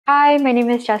Hi, my name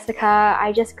is Jessica.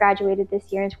 I just graduated this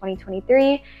year in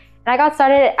 2023, and I got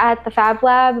started at the Fab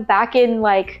Lab back in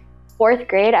fourth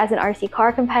grade as an RC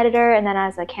car competitor and then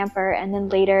as a camper, and then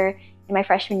later in my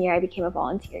freshman year I became a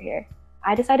volunteer here.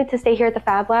 I decided to stay here at the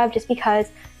Fab Lab just because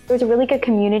there was a really good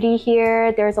community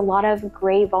here. There's a lot of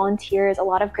great volunteers, a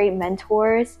lot of great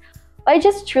mentors. But it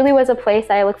just truly was a place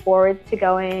that I look forward to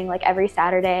going every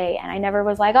Saturday, and I never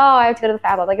was like, oh, I have to go to the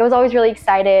Fab Lab. I was always really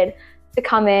excited to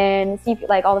come in, see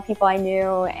all the people I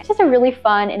knew. It's just a really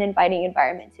fun and inviting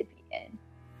environment to be in.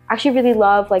 I actually really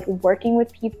love working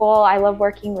with people. I love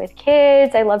working with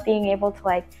kids. I love being able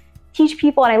to teach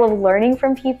people, and I love learning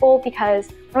from people, because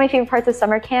one of my favorite parts of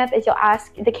summer camp is you'll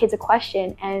ask the kids a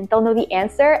question and they'll know the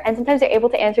answer, and sometimes they're able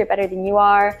to answer it better than you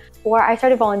are. Before I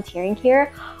started volunteering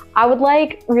here, I would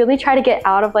really try to get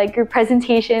out of group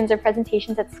presentations or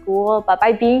presentations at school, but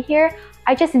by being here,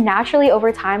 I just naturally over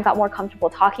time got more comfortable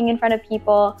talking in front of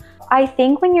people. I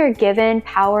think when you're given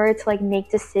power to make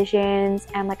decisions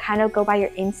and kind of go by your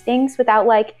instincts without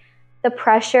the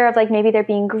pressure of maybe there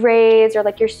being grades, or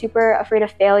you're super afraid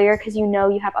of failure because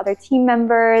you have other team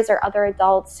members or other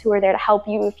adults who are there to help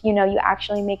you if you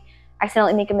actually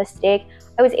accidentally make a mistake,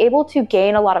 I was able to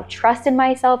gain a lot of trust in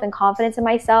myself and confidence in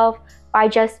myself by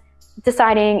just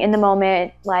deciding in the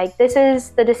moment, this is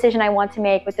the decision I want to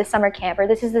make with this summer camp, or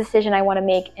this is the decision I want to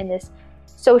make in this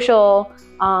social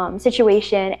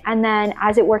situation. And then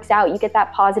as it works out, you get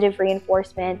that positive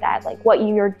reinforcement that what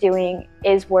you're doing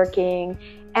is working.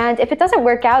 And if it doesn't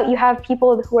work out, you have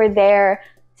people who are there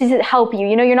to help you.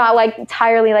 You're not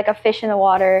entirely a fish in the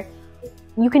water.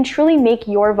 You can truly make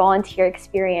your volunteer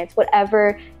experience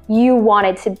whatever you want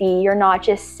it to be. You're not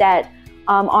just set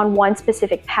on one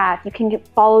specific path. You can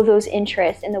follow those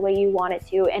interests in the way you want it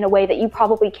to, in a way that you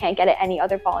probably can't get at any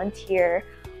other volunteer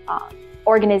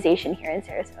organization here in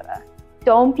Sarasota.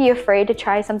 Don't be afraid to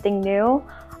try something new.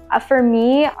 For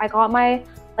me, I got my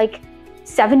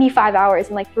 75 hours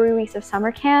in 3 weeks of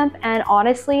summer camp, and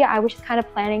honestly, I was just kind of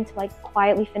planning to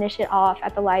quietly finish it off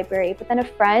at the library. But then a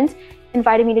friend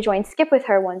invited me to join Skip with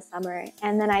her one summer,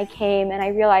 and then I came and I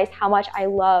realized how much I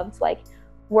loved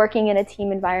working in a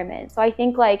team environment. So I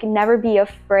think never be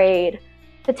afraid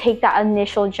to take that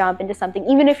initial jump into something,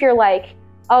 even if you're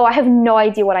oh, I have no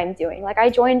idea what I'm doing. I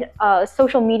joined a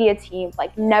social media team,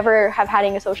 never have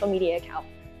having a social media account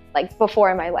before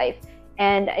in my life.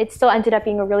 And it still ended up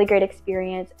being a really great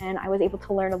experience, and I was able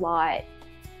to learn a lot.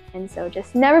 And so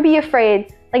just never be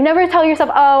afraid. Never tell yourself,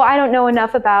 oh, I don't know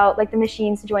enough about the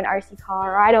machines to join RC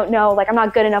car, or I don't know, I'm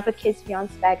not good enough with kids to be on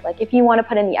spec. If you want to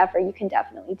put in the effort, you can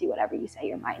definitely do whatever you set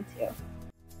your mind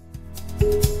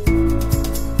to.